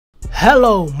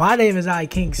Hello, my name is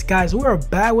iKinks. Guys, we're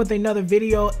back with another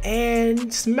video, and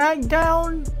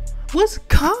SmackDown was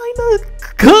kind of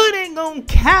good. Ain't gonna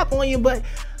cap on you, but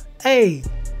hey,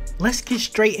 let's get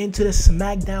straight into the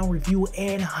SmackDown review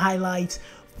and highlights.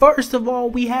 First of all,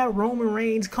 we had Roman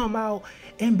Reigns come out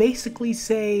and basically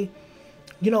say,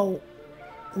 you know,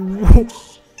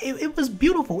 it was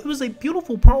beautiful. It was a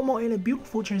beautiful promo and a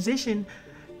beautiful transition,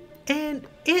 and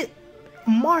it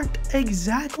marked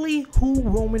exactly who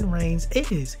Roman Reigns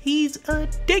is. He's a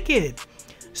dickhead.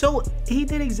 So he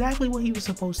did exactly what he was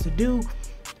supposed to do.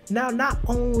 Now, not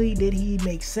only did he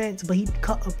make sense, but he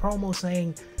cut a promo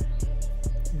saying,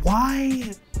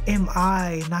 why am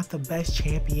I not the best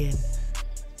champion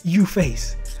you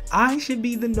face? I should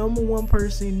be the #1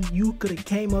 person you could have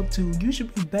came up to. You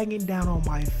should be begging down on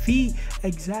my feet.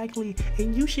 Exactly.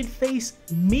 And you should face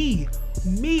me.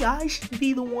 I should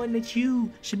be the one that you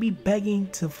should be begging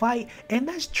to fight. And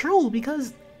that's true,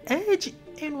 because Edge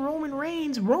and Roman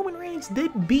Reigns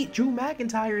did beat Drew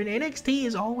McIntyre, and NXT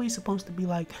is always supposed to be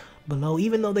like below.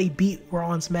 Even though they beat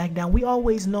Raw and SmackDown, we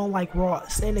always know like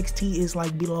NXT is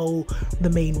like below the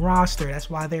main roster. That's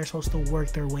why they're supposed to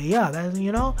work their way up. That's,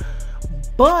 you know.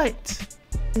 But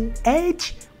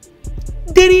Edge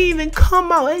didn't even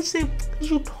come out. Edge said, what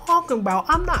you talking about?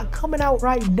 I'm not coming out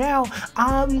right now.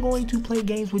 I'm going to play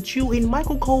games with you. And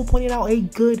Michael Cole pointed out a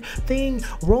good thing.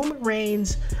 Roman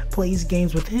Reigns plays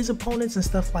games with his opponents and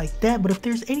stuff like that. But if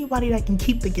there's anybody that can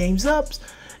keep the games up,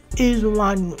 is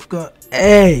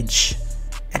Edge.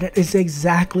 And that is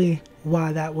exactly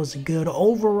why that was a good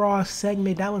overall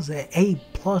segment. That was an A++.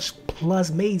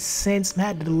 Made sense.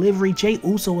 Had the delivery. Jey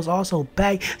Uso was also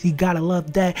back. You gotta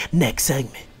love that. Next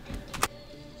segment.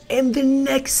 And the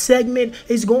next segment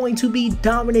is going to be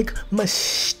Dominic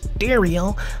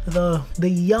Mysterio, the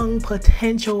young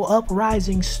potential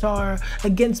uprising star,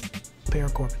 against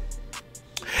Baron Corbin.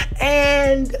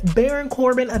 And Baron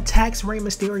Corbin attacks Rey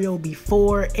Mysterio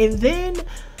before, and then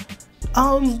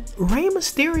Dominic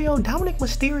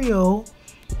Mysterio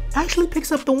actually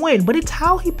picks up the win. But it's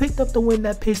how he picked up the win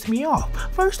that pissed me off.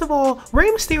 First of all, Rey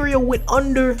Mysterio went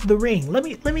under the ring. Let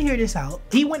me hear this out.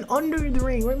 He went under the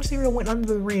ring. Rey Mysterio went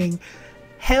under the ring,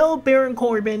 held Baron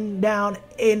Corbin down,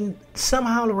 and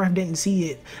somehow the ref didn't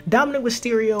see it. Dominic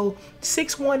Mysterio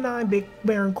 619 big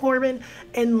Baron Corbin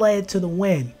and led to the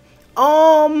win.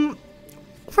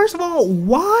 First of all,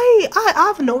 why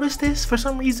I've noticed this for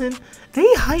some reason.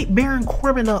 They hype Baron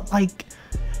Corbin up like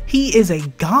he is a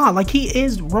god, like he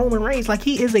is Roman Reigns, like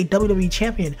he is a WWE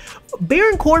champion.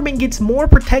 Baron Corbin gets more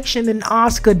protection than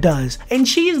Asuka does, and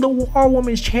she is the War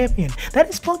Women's champion. That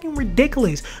is fucking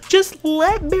ridiculous. Just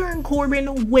let Baron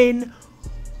Corbin win.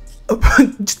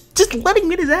 Just let him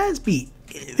get his ass beat.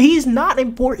 He's not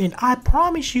important. I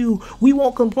promise you, we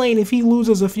won't complain if he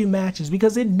loses a few matches,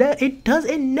 because it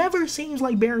never seems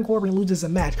like Baron Corbin loses a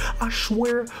match. I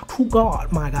swear to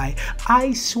God, my guy.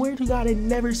 I swear to God, it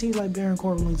never seems like Baron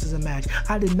Corbin loses a match.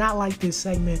 I did not like this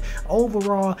segment.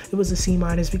 Overall, it was a C-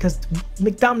 because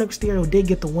Dominic Mysterio did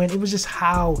get the win. It was just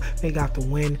how they got the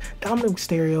win. Dominic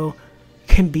Mysterio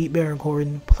can beat Baron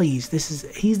Corbin. Please,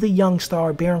 he's the young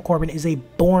star. Baron Corbin is a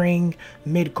boring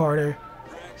mid-carder.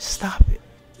 Stop it.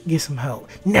 Get some help.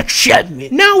 Next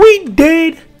segment. Now we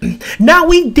did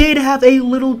have a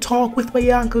little talk with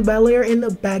Bianca Belair in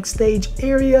the backstage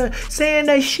area, saying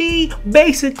that she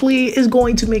basically is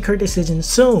going to make her decision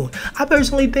soon. I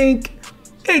personally think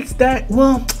it's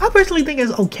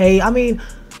okay. I mean,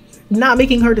 not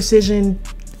making her decision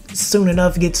soon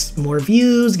enough gets more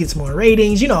views, gets more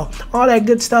ratings, you know, all that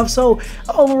good stuff. So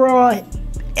overall,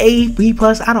 A, B+,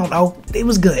 I don't know. It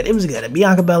was good.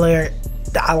 Bianca Belair,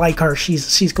 I like her.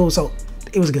 She's cool. So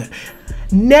it was good.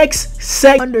 Next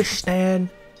segment. Understand.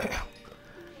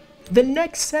 The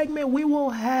next segment, we will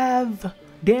have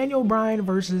Daniel Bryan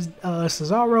versus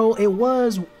Cesaro. It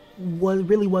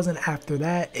really wasn't after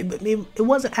that. It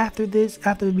wasn't after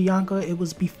the Bianca. It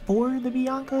was before the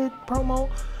Bianca promo.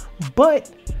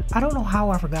 But I don't know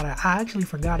how I forgot it. I actually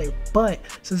forgot it. But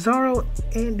Cesaro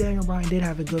and Daniel Bryan did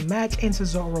have a good match, and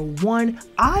Cesaro won.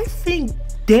 I think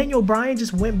Daniel Bryan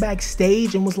just went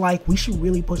backstage and was like, we should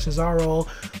really push Cesaro,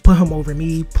 put him over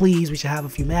me, please. We should have a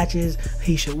few matches.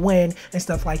 He should win and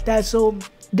stuff like that. So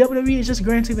WWE is just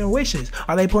granting their wishes.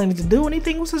 Are they planning to do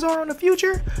anything with Cesaro in the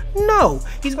future? No.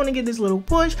 He's going to get this little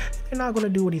push. They're not going to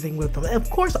do anything with him. Of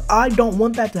course, I don't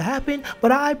want that to happen,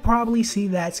 but I probably see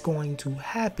that's going to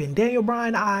happen. Daniel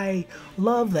Bryan, I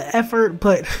love the effort,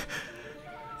 but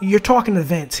you're talking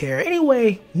events here.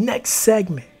 Anyway, next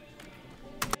segment.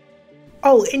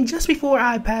 Oh, and just before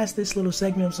I pass this little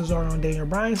segment of Cesaro and Daniel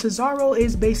Bryan, Cesaro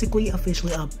is basically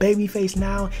officially a babyface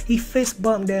now. He fist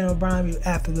bumped Daniel Bryan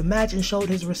after the match and showed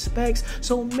his respects.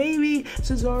 So maybe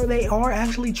Cesaro, they are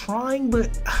actually trying,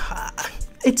 but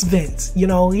it's Vince, you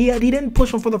know. He didn't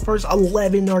push him for the first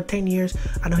 11 or 10 years.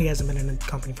 I know he hasn't been in the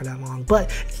company for that long,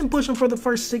 but he didn't push him for the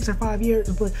first 6 or 5 years,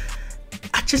 but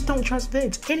I just don't trust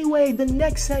Vince. Anyway, the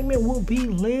next segment will be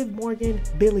Liv Morgan,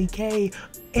 Billie Kay,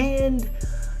 and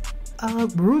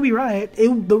Ruby Riott.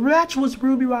 The match was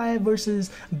Ruby Riott versus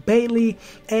Bayley,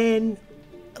 and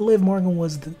Liv Morgan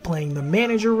was playing the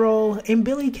manager role, and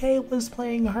Billie Kay was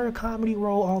playing her comedy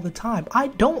role all the time. I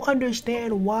don't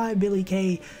understand why Billie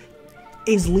Kay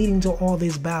is leading to all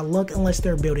this bad luck unless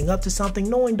they're building up to something.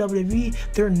 Knowing WWE,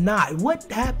 they're not. What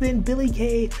happened? Billie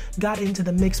Kay got into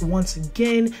the mix once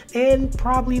again and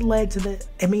probably led to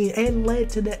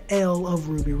the L of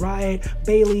Ruby Riott.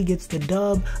 Bayley gets the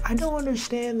dub. I don't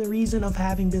understand the reason of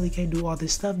having Billie Kay do all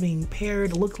this stuff, being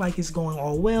paired, look like it's going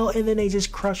all well, and then they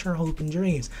just crush her hope and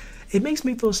dreams. It makes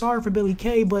me feel sorry for Billie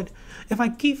Kay, but if I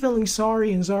keep feeling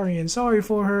sorry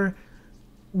for her,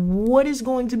 what is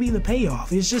going to be the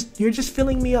payoff? It's just, you're just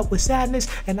filling me up with sadness,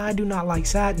 and I do not like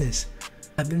sadness.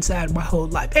 I've been sad my whole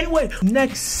life. Anyway,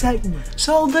 next segment.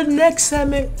 So the next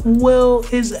segment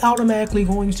is automatically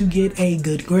going to get a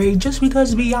good grade just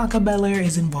because Bianca Belair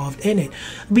is involved in it.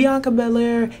 Bianca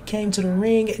Belair came to the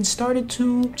ring and started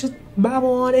to just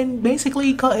babble on and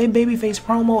basically cut a babyface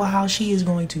promo of how she is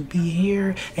going to be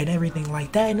here and everything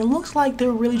like that. And it looks like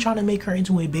they're really trying to make her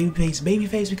into a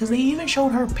babyface because they even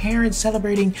showed her parents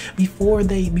celebrating before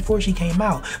she came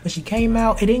out. But she came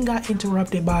out, it then got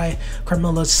interrupted by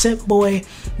Carmella's simp boy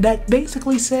that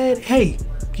basically said, hey,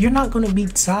 you're not gonna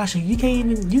beat Sasha. You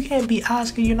can't beat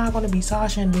Asuka. You're not gonna beat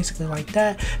Sasha, and basically like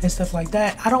that and stuff like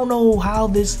that. I don't know how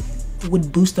this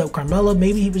would boost up Carmella.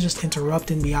 Maybe he was just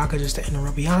interrupting Bianca just to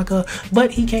interrupt Bianca,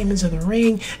 but he came into the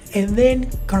ring and then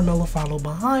Carmella followed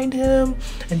behind him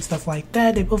and stuff like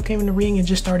that. They both came in the ring and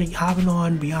just started hopping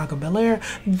on Bianca Belair.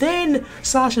 Then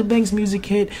Sasha Banks' music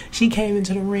hit. She came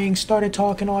into the ring, started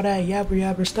talking all that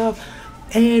yapper stuff,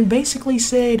 and basically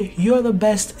said, you're the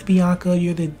best, Bianca,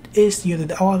 you're the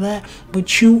all that,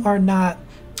 but you are not.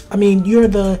 I mean, you're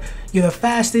the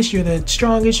fastest, you're the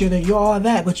strongest, you're all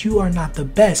that, but you are not the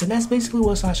best. And that's basically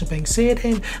what Sasha Banks said,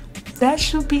 and that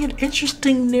should be an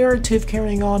interesting narrative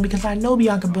carrying on because I know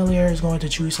Bianca Belair is going to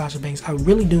choose Sasha Banks. I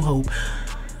really do hope.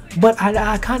 But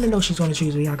I kind of know she's going to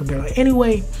choose Bianca Belair.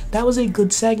 Anyway, that was a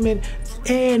good segment,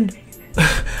 and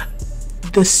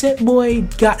the Sit Boy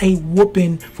got a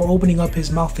whooping for opening up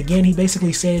his mouth again. He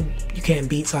basically said, you can't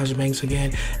beat Sasha Banks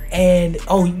again. And,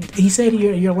 he said,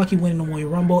 you're lucky winning the Royal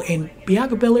Rumble. And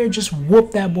Bianca Belair just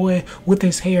whooped that boy with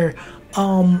his hair.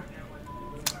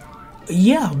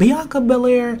 Yeah, Bianca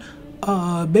Belair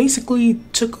basically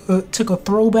took a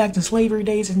throwback to slavery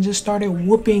days and just started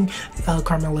whooping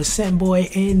Carmella's Scent Boy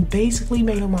and basically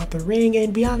made him out the ring,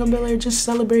 and Bianca Belair just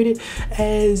celebrated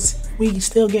as we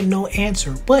still get no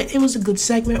answer. But it was a good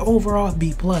segment overall,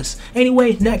 B+.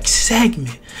 Anyway, next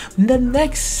segment. The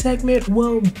next segment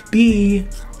will be...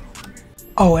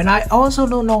 Oh, and I also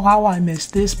don't know how I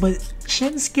missed this, but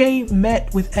Shinsuke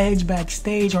met with Edge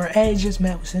backstage, or Edge just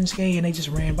met with Shinsuke and they just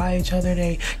ran by each other.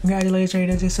 They congratulated each other,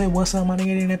 they just said, what's up, my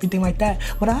nigga, and everything like that.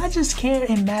 But I just can't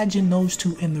imagine those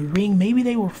two in the ring. Maybe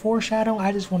they were foreshadowing.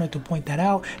 I just wanted to point that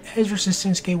out. Edge versus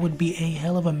Shinsuke would be a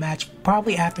hell of a match,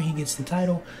 probably after he gets the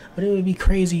title, but it would be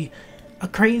crazy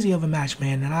of a match,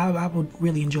 man, and I would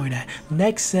really enjoy that.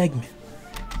 Next segment.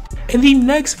 And the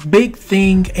next big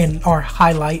thing and our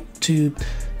highlight to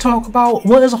talk about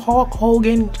was Hulk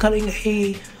Hogan cutting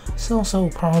a so-so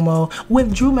promo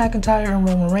with Drew McIntyre and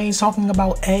Roman Reigns talking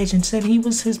about Edge and said he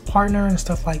was his partner and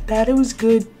stuff like that. It was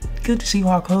good to see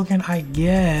Hulk Hogan, I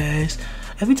guess.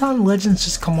 Every time legends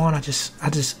just come on, I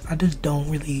just don't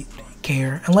really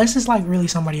care unless it's like really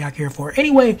somebody I care for.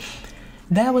 Anyway,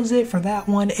 that was it for that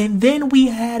one. And then we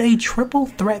had a triple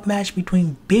threat match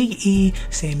between Big E,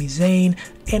 Sami Zayn,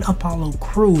 and Apollo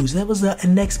Crews. That was the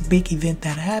next big event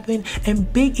that happened,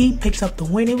 and Big E picks up the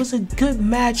win. It was a good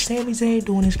match. Sami Zayn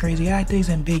doing his crazy antics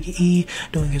and Big E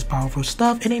doing his powerful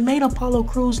stuff, and it made Apollo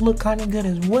Crews look kind of good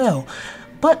as well.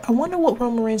 But I wonder what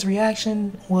Roman Reigns'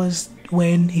 reaction was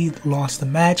when he lost the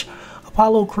match.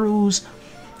 Apollo Crews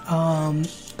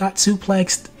got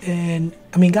suplexed and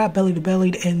got belly to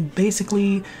belly and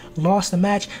basically lost the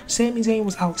match. Sami Zayn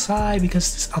was outside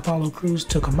because Apollo Crews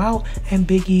took him out, and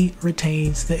Big E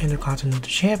retains the Intercontinental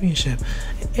Championship.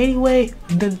 Anyway,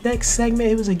 the next segment,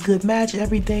 it was a good match,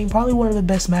 everything, probably one of the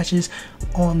best matches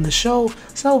on the show,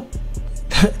 so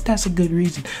that's a good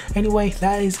reason. Anyway,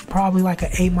 that is probably like an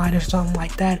A- or something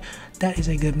like that. that is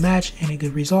a good match and a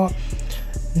good result.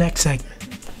 Next segment.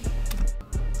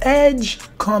 Edge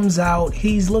comes out,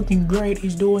 he's looking great,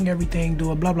 he's doing everything,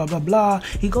 doing blah blah blah blah.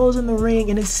 He goes in the ring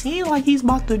and it seems like he's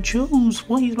about to choose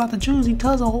what he's about to choose. He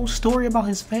tells a whole story about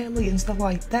his family and stuff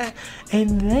like that,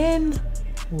 and then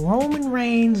Roman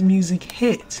Reigns' music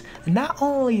hits. And not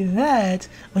only that,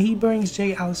 but he brings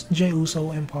Jey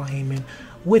Uso and Paul Heyman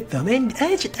with them. And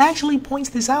Edge actually points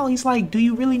this out. He's like, do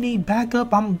you really need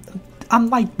backup? I'm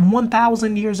like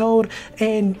 1,000 years old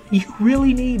and you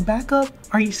really need backup?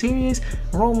 Are you serious?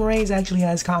 Roman Reigns actually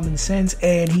has common sense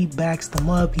and he backs them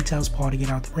up. He tells Paul to get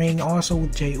out the ring, also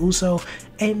with Jey Uso.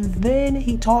 And then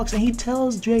he talks and he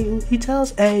tells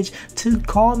Edge to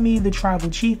call me the tribal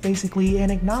chief basically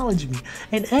and acknowledge me.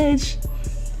 And Edge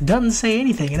doesn't say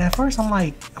anything. And at first I'm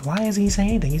like, why isn't he saying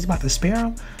anything? He's about to spare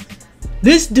him?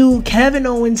 This dude, Kevin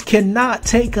Owens, cannot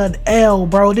take an L,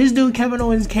 bro. This dude, Kevin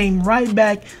Owens, came right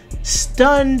back,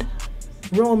 stunned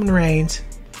Roman Reigns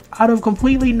out of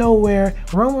completely nowhere.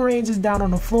 Roman Reigns is down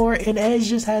on the floor, and Edge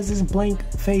just has this blank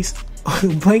face,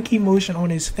 blank emotion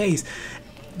on his face.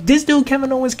 This dude,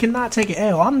 Kevin Owens, cannot take an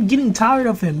L. I'm getting tired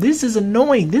of him. This is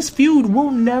annoying. This feud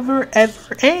will never,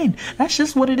 ever end. That's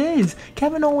just what it is.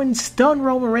 Kevin Owens stunned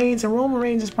Roman Reigns, and Roman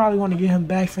Reigns is probably going to get him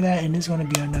back for that, and it's going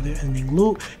to be another ending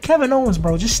loop. Kevin Owens,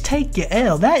 bro, just take your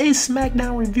L. That is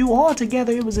SmackDown review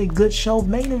altogether. It was a good show.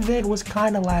 Main event was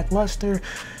kind of lackluster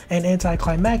and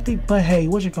anticlimactic, but hey,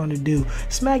 what you gonna do?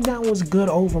 SmackDown was good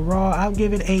overall. I'll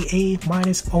give it A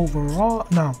minus overall.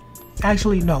 No.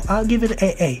 Actually, no, I'll give it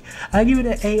an A. I'll give it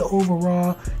an A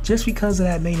overall just because of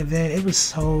that main event. It was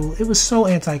so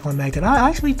anticlimactic. I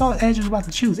actually thought Edge was about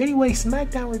to choose. Anyway,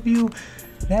 SmackDown review.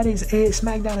 That is it.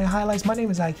 SmackDown and highlights. My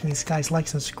name is iKing Skies. Like,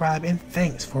 subscribe, and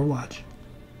thanks for watching.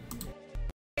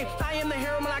 I am the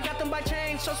hero when I got them by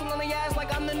chain. Show some on the ass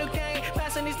like I'm the new king.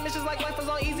 Passing these missions like life was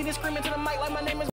all easy. Just screaming to the mic like my name is